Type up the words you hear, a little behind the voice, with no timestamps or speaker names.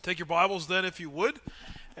Take your Bibles then, if you would,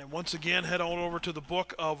 and once again head on over to the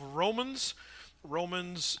book of Romans,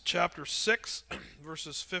 Romans chapter 6,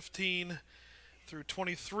 verses 15 through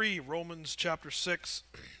 23. Romans chapter 6,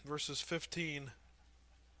 verses 15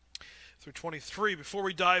 through 23. Before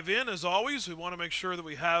we dive in, as always, we want to make sure that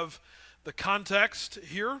we have the context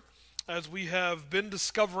here. As we have been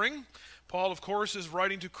discovering, Paul, of course, is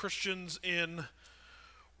writing to Christians in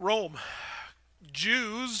Rome.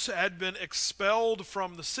 Jews had been expelled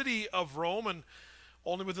from the city of Rome, and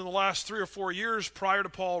only within the last 3 or 4 years prior to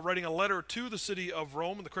Paul writing a letter to the city of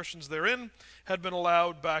Rome and the Christians therein had been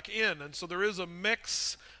allowed back in. And so there is a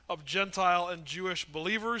mix of Gentile and Jewish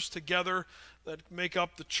believers together that make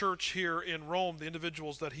up the church here in Rome, the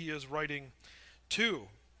individuals that he is writing to.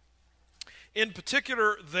 In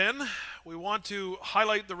particular, then, we want to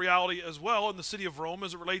highlight the reality as well in the city of Rome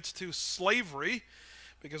as it relates to slavery,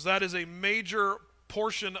 because that is a major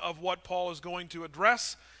portion of what Paul is going to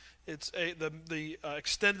address. It's the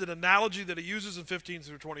extended analogy that he uses in 15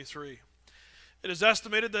 through 23. It is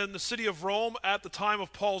estimated that in the city of Rome, at the time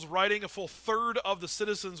of Paul's writing, a full third of the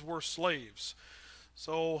citizens were slaves.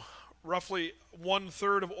 So roughly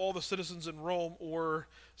 1/3 of all the citizens in Rome were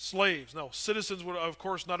slaves. Now, citizens would, of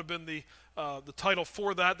course, not have been the title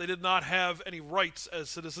for that. They did not have any rights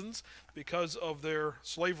as citizens because of their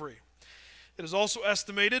slavery. It is also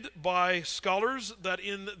estimated by scholars that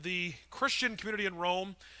in the Christian community in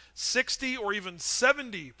Rome, 60 or even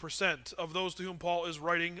 70% of those to whom Paul is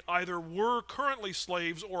writing either were currently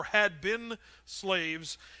slaves or had been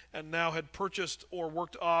slaves and now had purchased or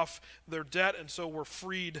worked off their debt and so were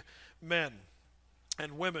freed men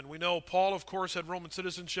and women. We know Paul, of course, had Roman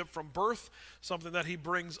citizenship from birth, something that he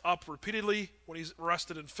brings up repeatedly when he's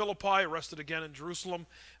arrested in Philippi, arrested again in Jerusalem,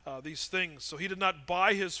 these things. So he did not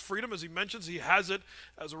buy his freedom, as he mentions. He has it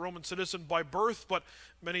as a Roman citizen by birth, but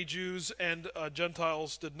many Jews and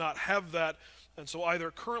Gentiles did not have that, and so either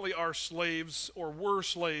currently are slaves or were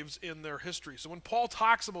slaves in their history. So when Paul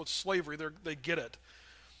talks about slavery, they get it.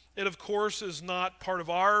 It, of course, is not part of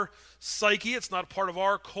our psyche. It's not part of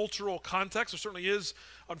our cultural context. There certainly is,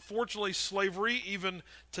 unfortunately, slavery even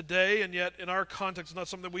today, and yet in our context, it's not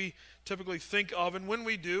something that we typically think of. And when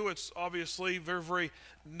we do, it's obviously very, very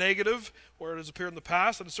negative, where it has appeared in the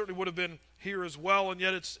past, and it certainly would have been here as well, and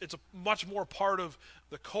yet it's a much more part of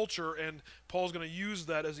the culture, and Paul's going to use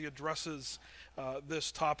that as he addresses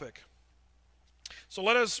this topic. So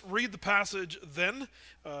let us read the passage then,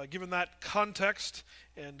 given that context,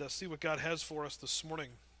 and see what God has for us this morning.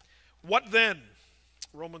 What then?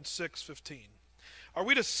 Romans 6:15. Are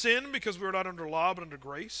we to sin because we are not under law but under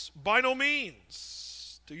grace? By no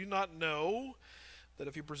means. Do you not know that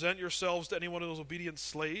if you present yourselves to any one of those obedient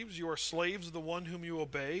slaves, you are slaves of the one whom you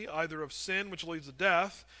obey, either of sin which leads to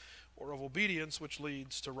death, or of obedience which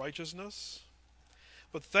leads to righteousness?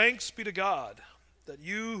 But thanks be to God that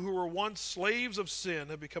you who were once slaves of sin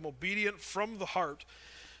have become obedient from the heart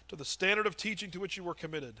to the standard of teaching to which you were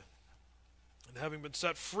committed, and having been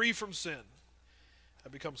set free from sin,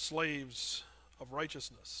 have become slaves of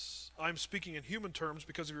righteousness. I'm speaking in human terms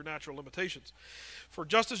because of your natural limitations. For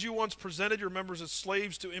just as you once presented your members as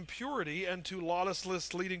slaves to impurity and to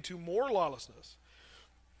lawlessness leading to more lawlessness,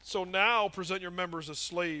 so now present your members as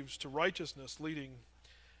slaves to righteousness leading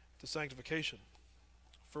to sanctification.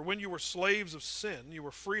 For when you were slaves of sin, you were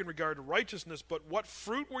free in regard to righteousness, but what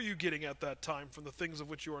fruit were you getting at that time from the things of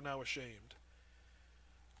which you are now ashamed?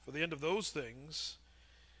 For the end of those things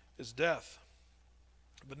is death.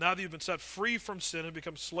 But now that you've been set free from sin and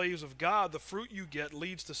become slaves of God, the fruit you get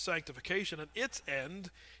leads to sanctification, and its end,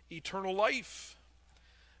 eternal life.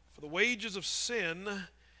 For the wages of sin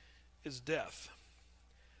is death,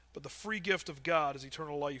 but the free gift of God is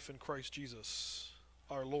eternal life in Christ Jesus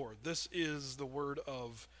our Lord. This is the word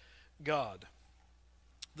of God.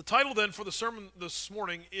 The title then for the sermon this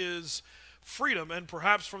morning is Freedom, and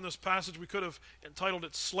perhaps from this passage we could have entitled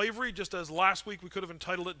it Slavery, just as last week we could have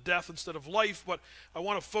entitled it Death instead of Life, but I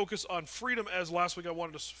want to focus on freedom as last week I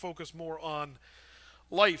wanted to focus more on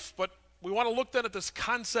life. But we want to look then at this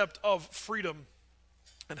concept of freedom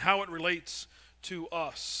and how it relates to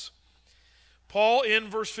us. Paul, in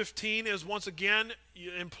verse 15, is once again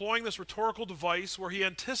employing this rhetorical device where he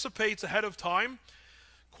anticipates ahead of time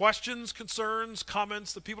questions, concerns,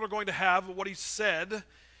 comments that people are going to have of what he said, and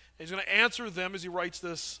he's going to answer them as he writes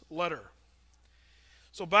this letter.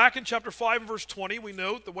 So back in chapter 5 and verse 20, we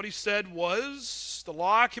note that what he said was, the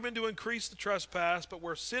law came in to increase the trespass, but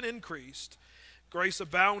where sin increased, grace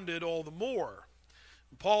abounded all the more.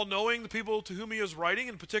 And Paul, knowing the people to whom he is writing,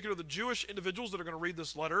 in particular the Jewish individuals that are going to read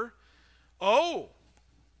this letter,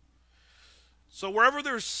 so wherever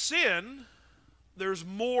there's sin, there's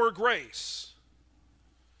more grace.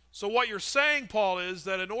 So what you're saying, Paul, is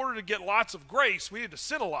that in order to get lots of grace, we need to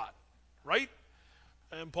sin a lot, right?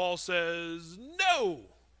 And Paul says, no,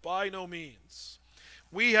 by no means.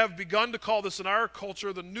 We have begun to call this in our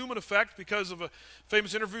culture the Newman effect because of a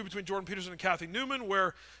famous interview between Jordan Peterson and Kathy Newman,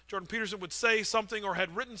 where Jordan Peterson would say something or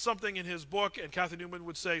had written something in his book, and Kathy Newman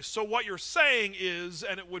would say, so what you're saying is,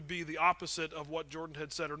 and it would be the opposite of what Jordan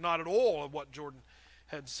had said, or not at all of what Jordan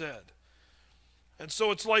had said. And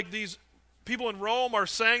so it's like these people in Rome are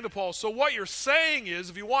saying to Paul, so what you're saying is,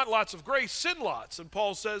 if you want lots of grace, sin lots. And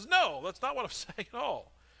Paul says, no, that's not what I'm saying at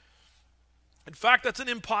all. In fact, that's an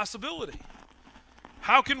impossibility.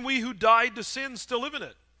 How can we who died to sin still live in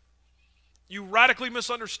it? You radically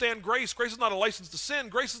misunderstand grace. Grace is not a license to sin.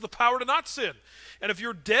 Grace is the power to not sin. And if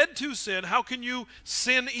you're dead to sin, how can you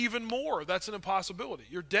sin even more? That's an impossibility.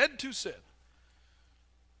 You're dead to sin.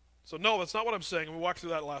 So no, that's not what I'm saying. We walked through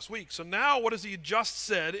that last week. So now what has he just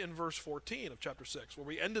said in verse 14 of chapter 6, where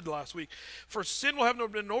we ended last week? For sin will have no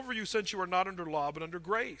dominion over you, since you are not under law, but under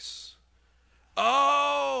grace.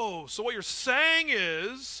 Oh, so what you're saying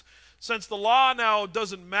is, since the law now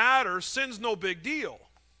doesn't matter, sin's no big deal.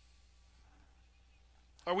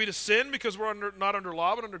 Are we to sin because we're not under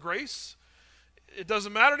law, but under grace? It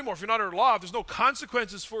doesn't matter anymore. If you're not under law, if there's no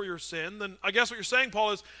consequences for your sin, then I guess what you're saying,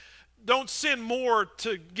 Paul, is don't sin more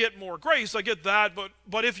to get more grace. I get that,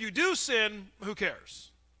 but if you do sin, who cares?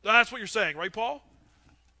 That's what you're saying, right, Paul?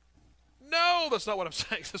 No, that's not what I'm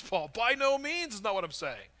saying, says Paul. By no means is not what I'm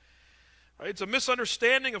saying. Right? It's a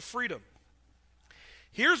misunderstanding of freedom.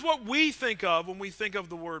 Here's what we think of when we think of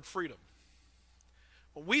the word freedom.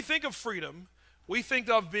 When we think of freedom, we think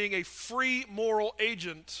of being a free moral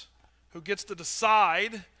agent who gets to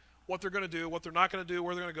decide what they're going to do, what they're not going to do,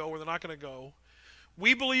 where they're going to go, where they're not going to go.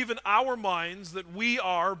 We believe in our minds that we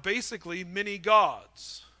are basically mini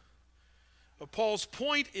gods. But Paul's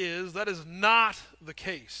point is that is not the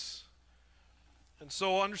case. And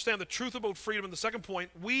so understand the truth about freedom. And the second point,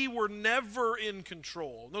 we were never in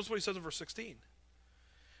control. Notice what he says in verse 16.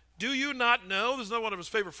 Do you not know? This is another one of his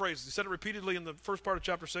favorite phrases. He said it repeatedly in the first part of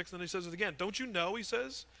chapter 6, and then he says it again. Don't you know, he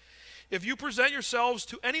says, if you present yourselves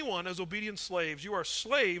to anyone as obedient slaves, you are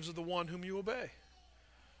slaves of the one whom you obey.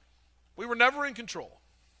 We were never in control.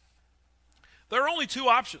 There are only two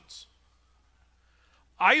options.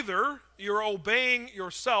 Either you're obeying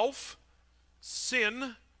yourself,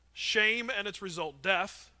 sin, shame, and its result,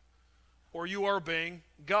 death, or you are obeying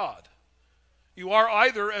God. You are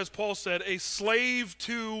either, as Paul said, a slave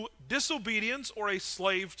to disobedience or a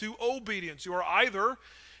slave to obedience. You are either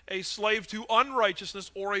a slave to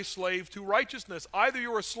unrighteousness or a slave to righteousness. Either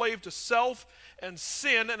you're a slave to self and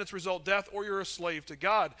sin and its result death, or you're a slave to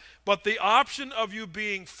God. But the option of you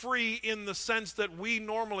being free in the sense that we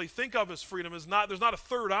normally think of as freedom is not, there's not a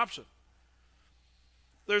third option.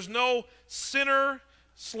 There's no sinner,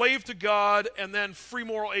 slave to God, and then free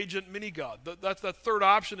moral agent, mini-God. That third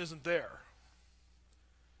option isn't there.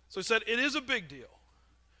 So he said, it is a big deal.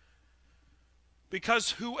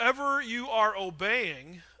 Because whoever you are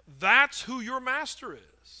obeying, that's who your master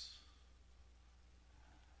is.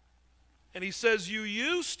 And he says, you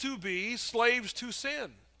used to be slaves to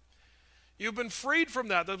sin. You've been freed from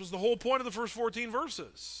that. That was the whole point of the first 14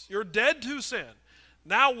 verses. You're dead to sin.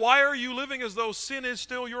 Now why are you living as though sin is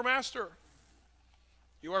still your master?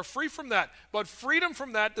 You are free from that. But freedom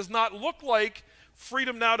from that does not look like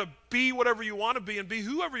freedom now to be whatever you want to be and be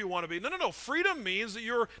whoever you want to be. No. Freedom means that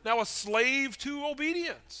you're now a slave to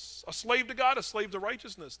obedience, a slave to God, a slave to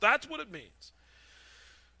righteousness. That's what it means.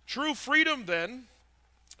 True freedom, then,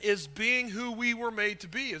 is being who we were made to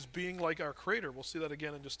be, is being like our Creator. We'll see that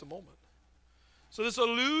again in just a moment. So this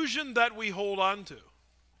illusion that we hold on to,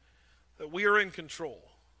 that we are in control,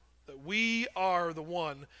 that we are the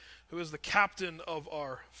one who is the captain of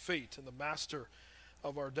our fate and the master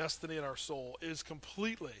of our destiny and our soul, is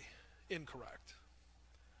completely incorrect.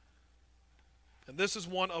 And this is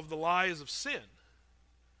one of the lies of sin.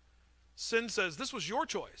 Sin says, this was your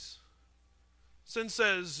choice. Sin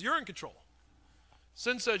says, you're in control.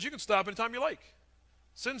 Sin says, you can stop anytime you like.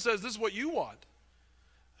 Sin says, this is what you want.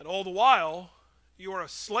 And all the while, you are a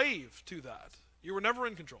slave to that. You were never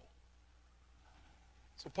in control.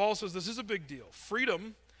 So Paul says this is a big deal.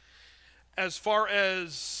 Freedom, as far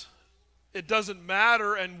as it doesn't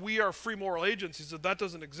matter and we are free moral agents, he said that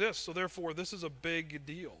doesn't exist. So therefore, this is a big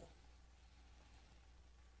deal.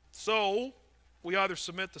 So we either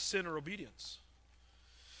submit to sin or obedience.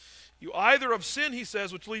 You either have sin, he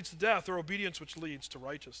says, which leads to death, or obedience, which leads to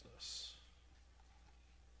righteousness.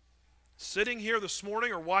 Sitting here this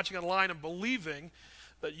morning or watching online and believing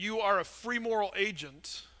that you are a free moral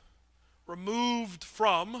agent removed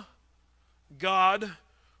from God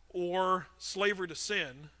or slavery to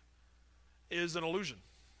sin is an illusion.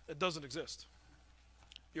 It doesn't exist.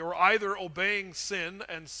 You're either obeying sin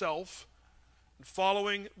and self and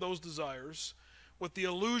following those desires with the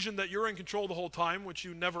illusion that you're in control the whole time, which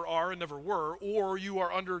you never are and never were, or you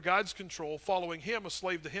are under God's control, following him, a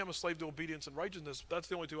slave to obedience and righteousness. That's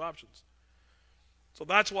the only two options. So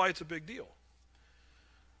that's why it's a big deal.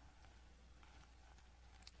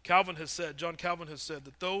 John Calvin has said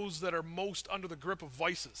that those that are most under the grip of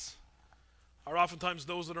vices are oftentimes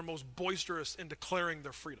those that are most boisterous in declaring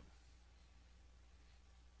their freedom.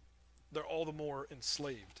 They're all the more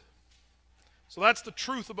enslaved. So that's the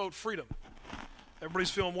truth about freedom.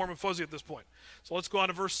 Everybody's feeling warm and fuzzy at this point. So let's go on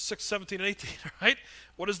to verse 6, 17, and 18, all right?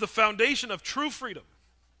 What is the foundation of true freedom?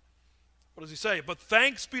 What does he say? But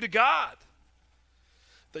thanks be to God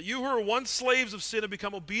that you who were once slaves of sin have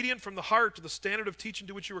become obedient from the heart to the standard of teaching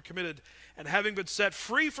to which you were committed, and having been set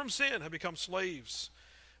free from sin, have become slaves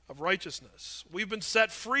of righteousness. We've been set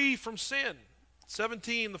free from sin.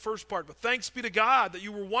 17, the first part. But thanks be to God that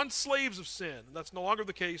you were once slaves of sin, and that's no longer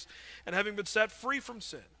the case, and having been set free from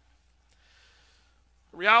sin.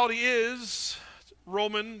 The reality is,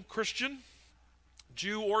 Roman Christian,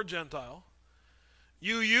 Jew or Gentile,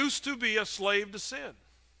 you used to be a slave to sin.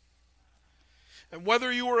 And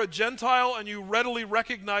whether you were a Gentile and you readily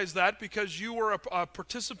recognize that because you were a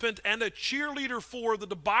participant and a cheerleader for the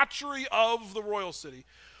debauchery of the royal city,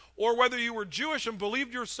 or whether you were Jewish and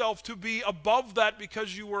believed yourself to be above that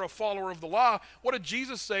because you were a follower of the law, what did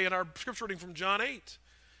Jesus say in our scripture reading from John 8?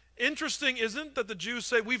 Interesting, isn't that the Jews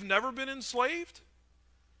say we've never been enslaved?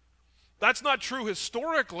 That's not true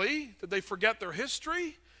historically. Did they forget their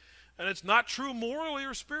history? And it's not true morally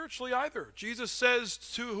or spiritually either. Jesus says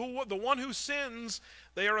to the one who sins,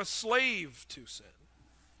 they are a slave to sin.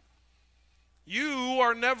 You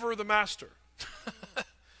are never the master.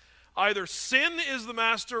 Either sin is the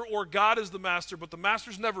master or God is the master, but the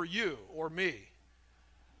master's never you or me.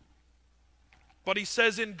 But he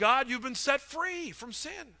says in God you've been set free from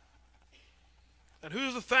sin. And who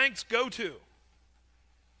does the thanks go to?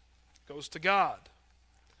 Goes to God.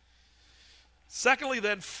 Secondly,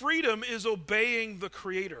 then, freedom is obeying the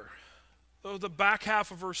Creator. The back half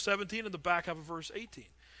of verse 17 and the back half of verse 18.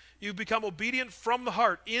 You become obedient from the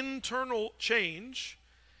heart, internal change,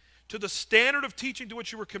 to the standard of teaching to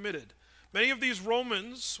which you were committed. Many of these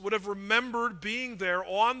Romans would have remembered being there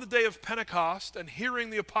on the day of Pentecost and hearing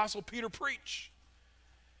the Apostle Peter preach.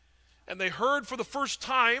 And they heard for the first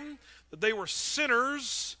time that they were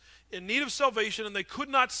sinners in need of salvation, and they could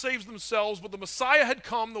not save themselves, but the Messiah had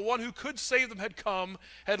come, the one who could save them had come,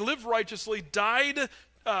 had lived righteously, died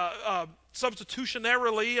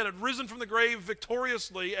substitutionarily, and had risen from the grave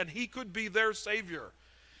victoriously, and he could be their Savior.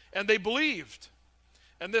 And they believed.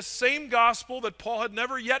 And this same gospel that Paul had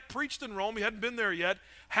never yet preached in Rome, he hadn't been there yet,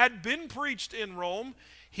 had been preached in Rome.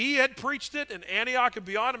 He had preached it in Antioch and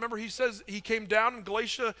beyond. Remember, he says he came down in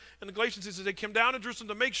Galatia, in the Galatians, he says he came down to Jerusalem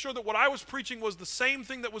to make sure that what I was preaching was the same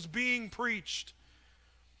thing that was being preached.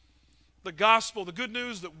 The gospel, the good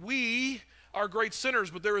news that we are great sinners,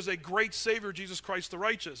 but there is a great Savior, Jesus Christ the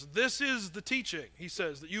righteous. This is the teaching, he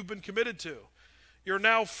says, that you've been committed to. You're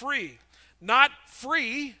now free. Not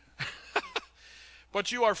free, but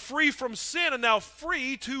you are free from sin and now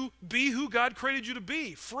free to be who God created you to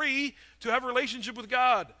be. Free to have a relationship with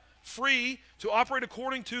God. Free to operate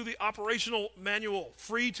according to the operational manual.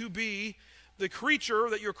 Free to be the creature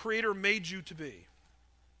that your Creator made you to be.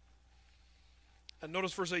 And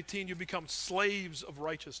notice verse 18, you become slaves of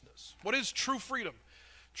righteousness. What is true freedom?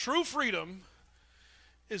 True freedom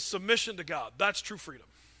is submission to God. That's true freedom.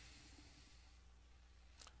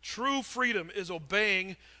 True freedom is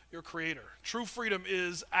obeying your Creator. True freedom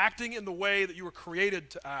is acting in the way that you were created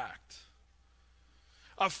to act.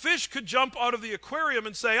 A fish could jump out of the aquarium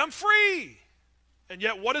and say, I'm free. And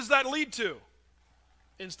yet what does that lead to?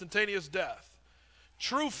 Instantaneous death.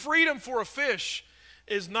 True freedom for a fish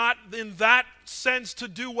is not in that sense to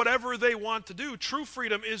do whatever they want to do. True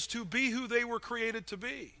freedom is to be who they were created to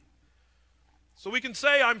be. So we can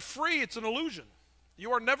say, I'm free. It's an illusion.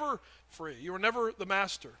 You are never free. You are never the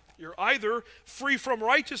master. You're either free from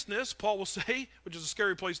righteousness, Paul will say, which is a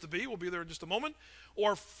scary place to be. We'll be there in just a moment.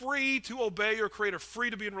 Or free to obey your Creator,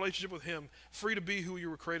 free to be in relationship with Him, free to be who you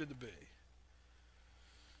were created to be.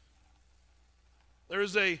 There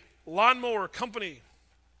is a lawnmower company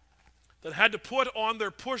that had to put on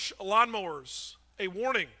their push lawnmowers a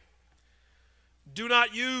warning. Do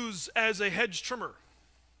not use as a hedge trimmer.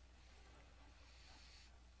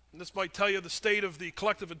 And this might tell you the state of the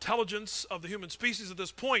collective intelligence of the human species at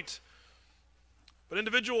this point. But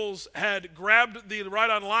individuals had grabbed the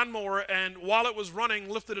ride-on lawnmower and while it was running,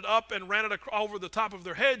 lifted it up and ran it over the top of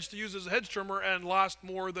their hedge to use as a hedge trimmer and lost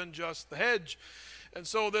more than just the hedge. And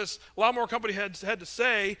so this lawnmower company had to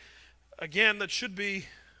say, again, that should be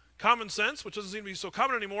common sense, which doesn't seem to be so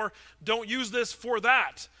common anymore, don't use this for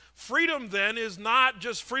that. Freedom then is not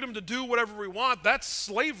just freedom to do whatever we want. That's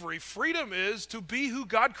slavery. Freedom is to be who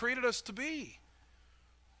God created us to be.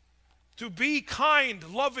 To be kind,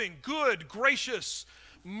 loving, good, gracious,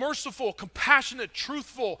 merciful, compassionate,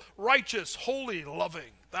 truthful, righteous, holy,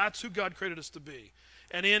 loving. That's who God created us to be.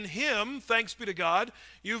 And in him, thanks be to God,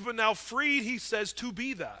 you've been now freed, he says, to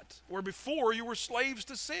be that. Where before you were slaves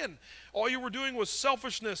to sin. All you were doing was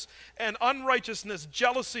selfishness and unrighteousness,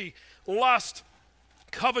 jealousy, lust,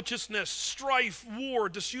 covetousness, strife, war,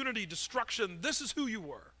 disunity, destruction. This is who you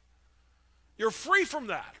were. You're free from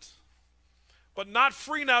that. But not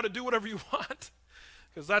free now to do whatever you want,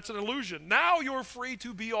 because that's an illusion. Now you're free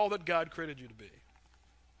to be all that God created you to be.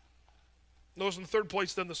 Notice in the third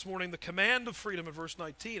place then this morning, the command of freedom in verse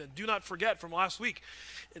 19. And do not forget from last week,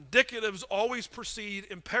 indicatives always precede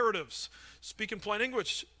imperatives. Speak in plain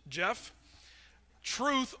English, Jeff.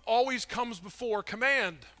 Truth always comes before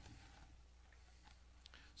command.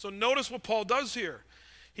 So notice what Paul does here.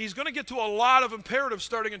 He's going to get to a lot of imperatives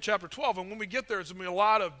starting in chapter 12. And when we get there, it's going to be a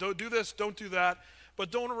lot of don't do this, don't do that. But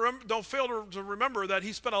don't fail to remember that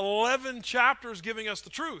he spent 11 chapters giving us the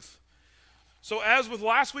truth. So as with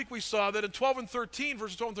last week, we saw that in 12 and 13,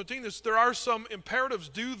 verses 12 and 13, there are some imperatives.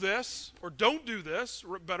 Do this or don't do this,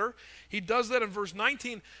 better. He does that in verse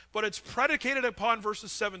 19, but it's predicated upon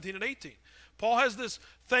verses 17 and 18. Paul has this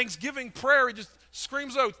thanksgiving prayer. He just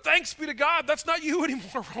screams out, thanks be to God. That's not you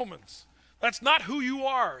anymore, Romans. That's not who you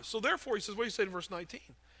are. So therefore, he says, what do you say in verse 19?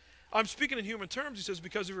 I'm speaking in human terms, he says,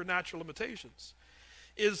 because of your natural limitations.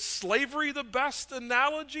 Is slavery the best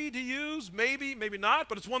analogy to use? Maybe, maybe not,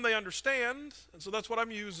 but it's one they understand, and so that's what I'm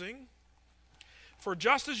using. For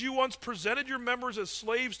just as you once presented your members as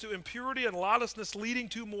slaves to impurity and lawlessness, leading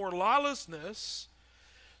to more lawlessness,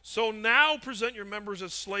 so now present your members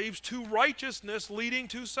as slaves to righteousness, leading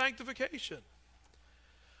to sanctification.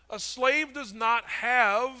 A slave does not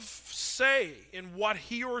have say in what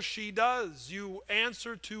he or she does. You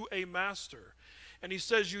answer to a master. And he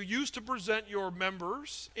says you used to present your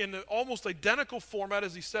members in an almost identical format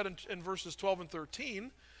as he said in verses 12 and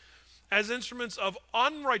 13 as instruments of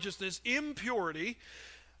unrighteousness, impurity,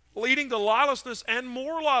 leading to lawlessness and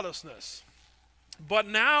more lawlessness. But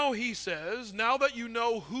now, he says, now that you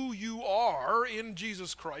know who you are in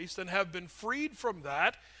Jesus Christ and have been freed from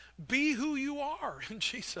that, be who you are in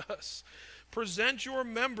Jesus. Present your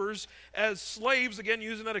members as slaves, again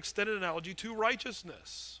using that extended analogy, to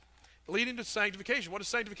righteousness, leading to sanctification. What is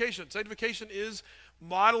sanctification? Sanctification is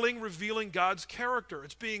modeling, revealing God's character.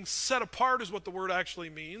 It's being set apart is what the word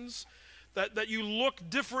actually means. That you look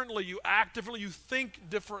differently, you act differently, you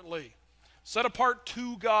think differently. Set apart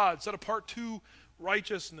to God, set apart to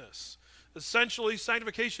righteousness. Essentially,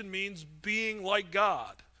 sanctification means being like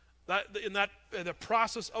God. In the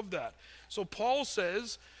process of that. So Paul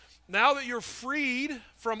says, now that you're freed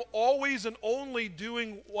from always and only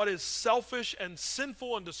doing what is selfish and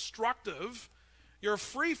sinful and destructive, you're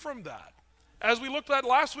free from that. As we looked at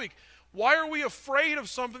last week, why are we afraid of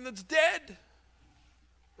something that's dead?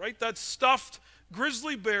 Right? That stuffed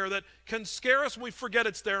grizzly bear that can scare us when we forget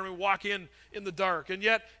it's there and we walk in the dark. And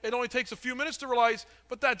yet it only takes a few minutes to realize,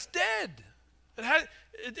 but that's dead.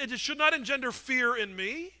 It should not engender fear in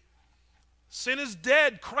me. Sin is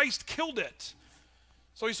dead. Christ killed it.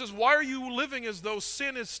 So he says, why are you living as though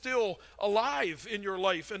sin is still alive in your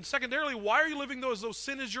life? And secondarily, why are you living as though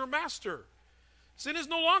sin is your master? Sin is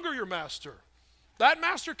no longer your master. That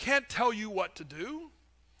master can't tell you what to do.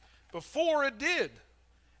 Before it did.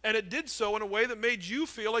 And it did so in a way that made you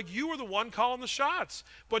feel like you were the one calling the shots.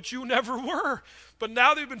 But you never were. But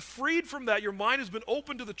now that you've been freed from that, your mind has been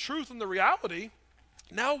open to the truth and the reality.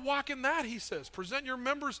 Now walk in that, he says. Present your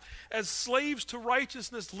members as slaves to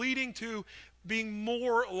righteousness, leading to being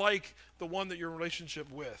more like the one that you're in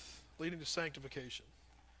relationship with, leading to sanctification.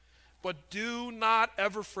 But do not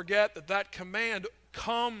ever forget that command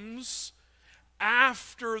comes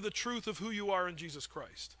after the truth of who you are in Jesus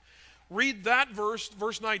Christ. Read that verse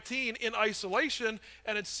 19, in isolation,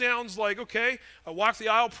 and it sounds like, okay, I walk the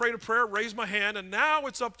aisle, prayed a prayer, raise my hand, and now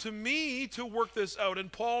it's up to me to work this out.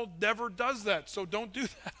 And Paul never does that, so don't do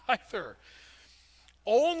that either.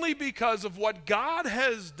 Only because of what God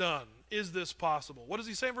has done is this possible. What does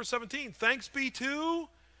he say in verse 17? Thanks be to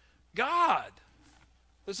God.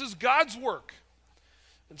 This is God's work.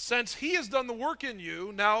 And since he has done the work in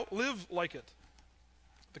you, now live like it.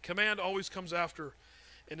 The command always comes after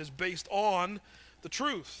and is based on the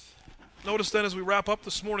truth. Notice then as we wrap up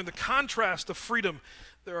this morning, the contrast of freedom.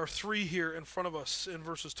 There are three here in front of us in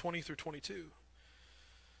verses 20 through 22.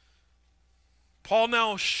 Paul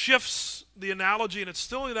now shifts the analogy, and it's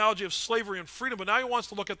still an analogy of slavery and freedom, but now he wants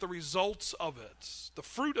to look at the results of it, the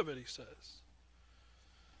fruit of it, he says.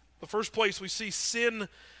 The first place we see sin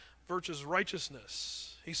versus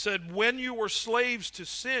righteousness. He said, when you were slaves to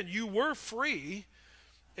sin, you were free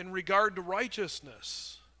in regard to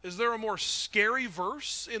righteousness. Is there a more scary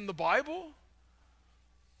verse in the Bible?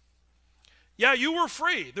 Yeah, you were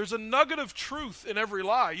free. There's a nugget of truth in every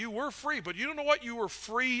lie. You were free, but you don't know what you were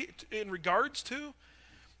free in regards to?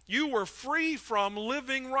 You were free from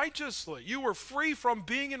living righteously. You were free from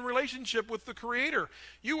being in relationship with the Creator.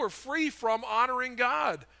 You were free from honoring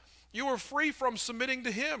God. You were free from submitting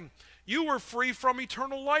to Him. You were free from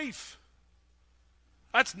eternal life.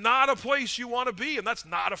 That's not a place you want to be, and that's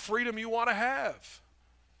not a freedom you want to have.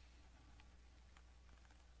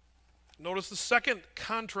 Notice the second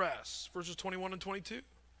contrast, verses 21 and 22.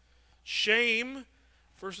 Shame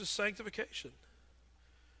versus sanctification.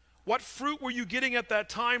 What fruit were you getting at that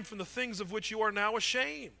time from the things of which you are now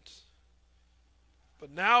ashamed?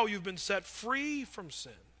 But now you've been set free from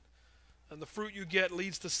sin, and the fruit you get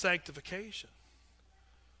leads to sanctification.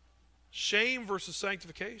 Shame versus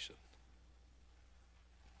sanctification.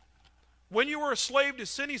 When you were a slave to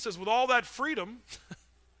sin, he says, with all that freedom,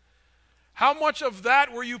 how much of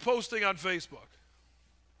that were you posting on Facebook?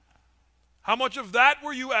 How much of that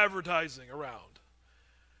were you advertising around?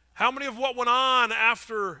 How many of what went on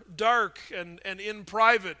after dark and in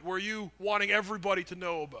private were you wanting everybody to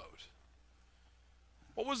know about?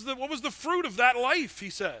 What was the fruit of that life, he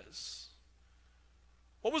says?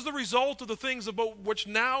 What was the result of the things about which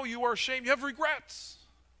now you are ashamed? You have regrets.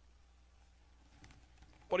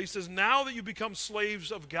 But he says, now that you become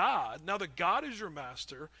slaves of God, now that God is your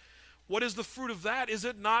master, what is the fruit of that? Is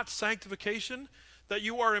it not sanctification? That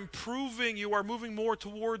you are improving, you are moving more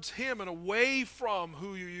towards Him and away from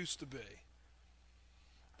who you used to be.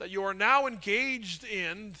 That you are now engaged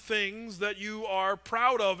in things that you are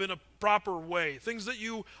proud of in a proper way. Things that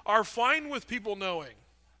you are fine with people knowing.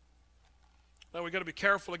 Now we've got to be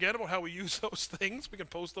careful again about how we use those things. We can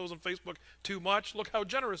post those on Facebook too much. Look how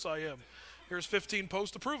generous I am. Here's 15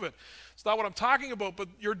 posts to prove it. It's not what I'm talking about, but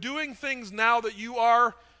you're doing things now that you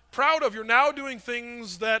are proud of. You're now doing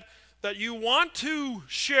things that you want to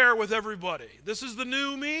share with everybody. This is the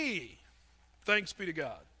new me. Thanks be to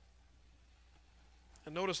God.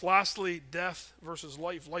 And notice lastly, death versus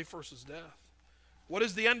life, life versus death. What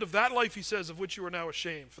is the end of that life, he says, of which you are now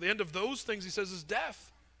ashamed? For the end of those things, he says, is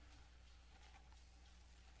death.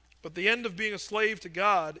 But the end of being a slave to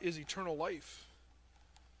God is eternal life.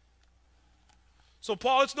 So,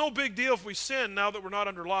 Paul, it's no big deal if we sin now that we're not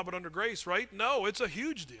under law but under grace, right? No, it's a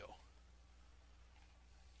huge deal.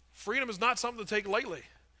 Freedom is not something to take lightly.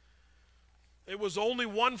 It was only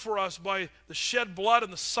won for us by the shed blood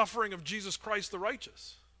and the suffering of Jesus Christ the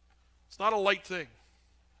righteous. It's not a light thing.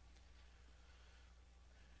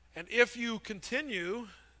 And if you continue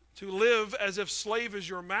to live as if slave is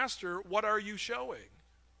your master, what are you showing?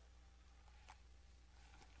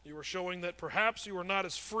 You are showing that perhaps you are not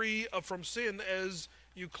as free from sin as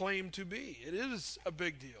you claim to be. It is a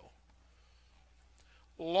big deal.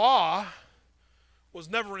 Law was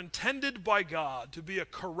never intended by God to be a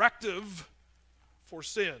corrective for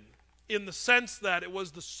sin, in the sense that it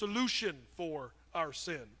was the solution for our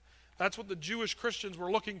sin. That's what the Jewish Christians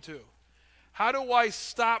were looking to. How do I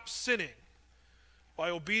stop sinning? By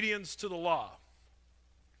obedience to the law.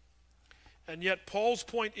 And yet Paul's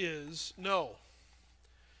point is, no.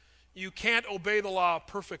 You can't obey the law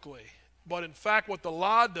perfectly. But in fact, what the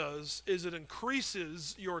law does is it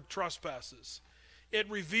increases your trespasses. It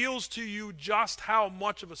reveals to you just how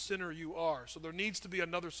much of a sinner you are. So there needs to be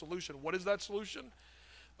another solution. What is that solution?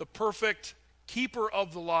 The perfect keeper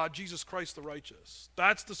of the law, Jesus Christ the righteous.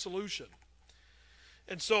 That's the solution.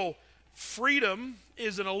 And so freedom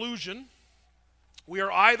is an illusion. We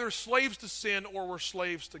are either slaves to sin or we're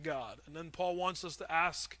slaves to God. And then Paul wants us to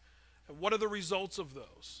ask, what are the results of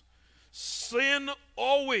those? Sin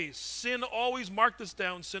always, mark this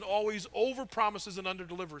down, sin always overpromises and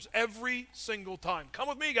underdelivers every single time. Come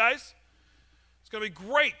with me, guys. It's going to be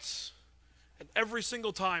great. And every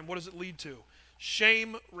single time, what does it lead to?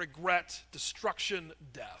 Shame, regret, destruction,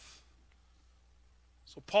 death.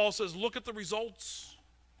 So Paul says, look at the results.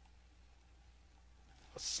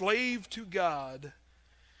 A slave to God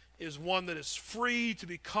is one that is free to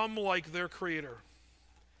become like their Creator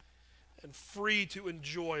and free to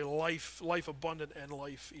enjoy life abundant and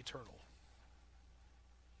life eternal.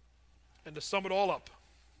 And to sum it all up,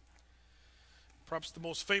 Perhaps the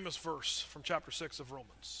most famous verse from chapter 6 of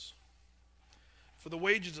Romans. For the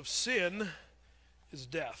wages of sin is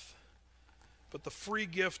death, but the free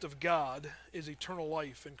gift of God is eternal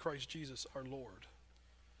life in Christ Jesus our Lord.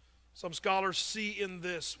 Some scholars see in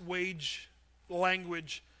this wage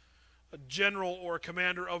language a general or a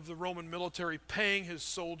commander of the Roman military paying his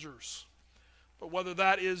soldiers. But whether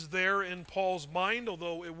that is there in Paul's mind,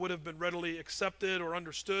 although it would have been readily accepted or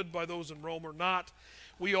understood by those in Rome or not,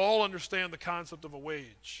 we all understand the concept of a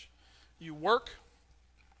wage. You work,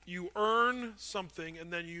 you earn something,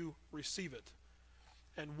 and then you receive it.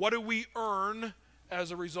 And what do we earn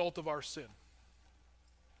as a result of our sin?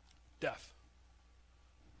 Death.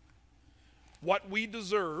 What we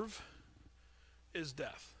deserve is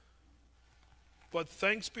death. But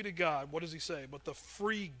thanks be to God, what does he say? But the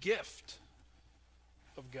free gift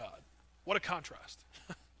of God. What a contrast.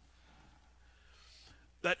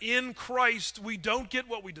 That in Christ we don't get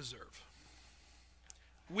what we deserve.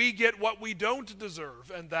 We get what we don't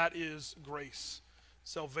deserve, and that is grace,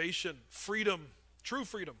 salvation, freedom, true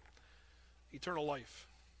freedom, eternal life.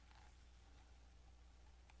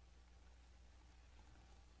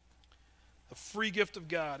 The free gift of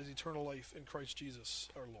God is eternal life in Christ Jesus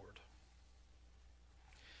our Lord.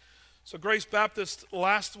 So Grace Baptist,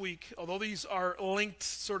 last week, although these are linked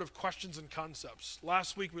sort of questions and concepts,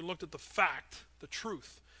 last week we looked at the fact, the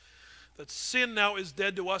truth, that sin now is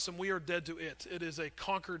dead to us and we are dead to it. It is a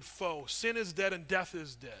conquered foe. Sin is dead and death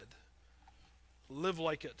is dead. Live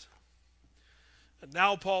like it. And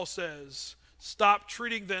now Paul says, stop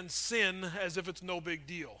treating then sin as if it's no big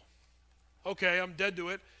deal. Okay, I'm dead to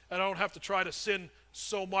it. I don't have to try to sin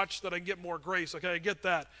so much that I can get more grace. Okay, I get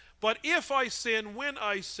that. But if I sin, when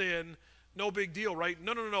I sin, no big deal, right?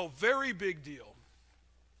 No. Very big deal.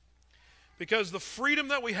 Because the freedom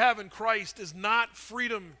that we have in Christ is not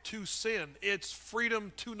freedom to sin. It's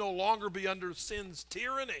freedom to no longer be under sin's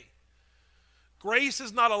tyranny. Grace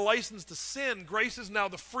is not a license to sin. Grace is now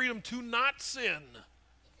the freedom to not sin.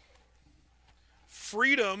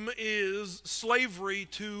 Freedom is slavery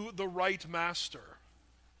to the right master.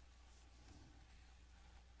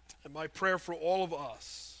 And my prayer for all of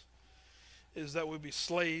us is that we be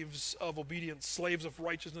slaves of obedience, slaves of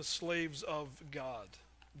righteousness, slaves of God.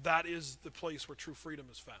 That is the place where true freedom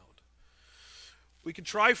is found. We can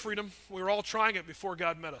try freedom. We were all trying it before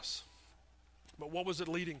God met us. But what was it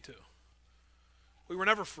leading to? We were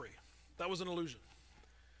never free. That was an illusion.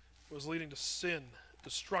 It was leading to sin,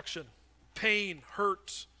 destruction, pain,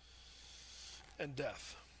 hurt, and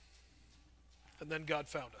death. And then God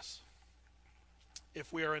found us,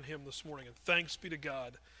 if we are in him this morning. And thanks be to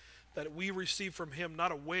God that we receive from him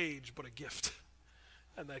not a wage, but a gift.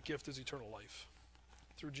 And that gift is eternal life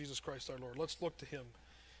through Jesus Christ our Lord. Let's look to him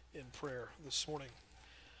in prayer this morning.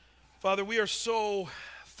 Father, we are so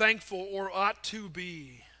thankful, or ought to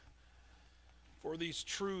be, for these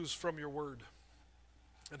truths from your word.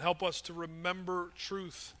 And help us to remember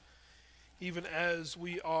truth even as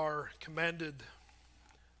we are commanded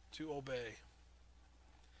to obey.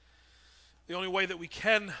 The only way that we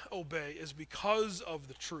can obey is because of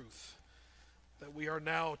the truth, that we are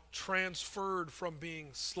now transferred from being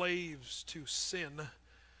slaves to sin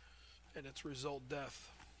and its result,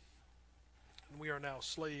 death. And we are now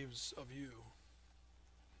slaves of you.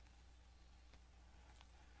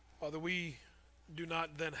 Father, we do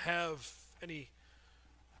not then have any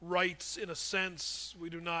rights in a sense. We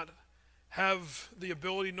do not have the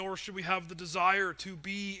ability, nor should we have the desire to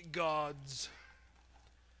be gods.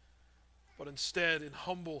 But instead, in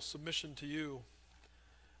humble submission to you,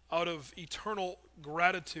 out of eternal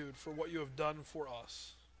gratitude for what you have done for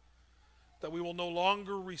us, that we will no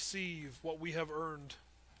longer receive what we have earned,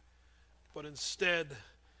 but instead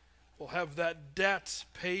will have that debt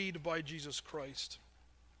paid by Jesus Christ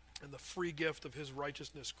and the free gift of his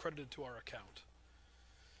righteousness credited to our account.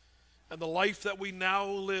 And the life that we now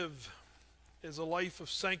live is a life of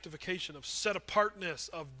sanctification, of set-apartness,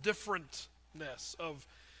 of differentness, of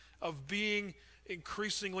being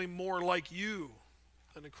increasingly more like you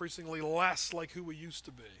and increasingly less like who we used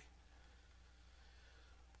to be.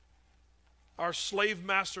 Our slave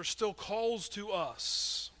master still calls to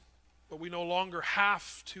us, but we no longer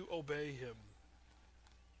have to obey him.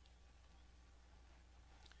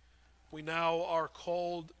 We now are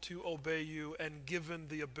called to obey you and given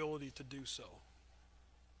the ability to do so.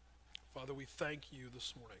 Father, we thank you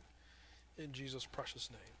this morning. In Jesus'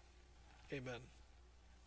 precious name, amen.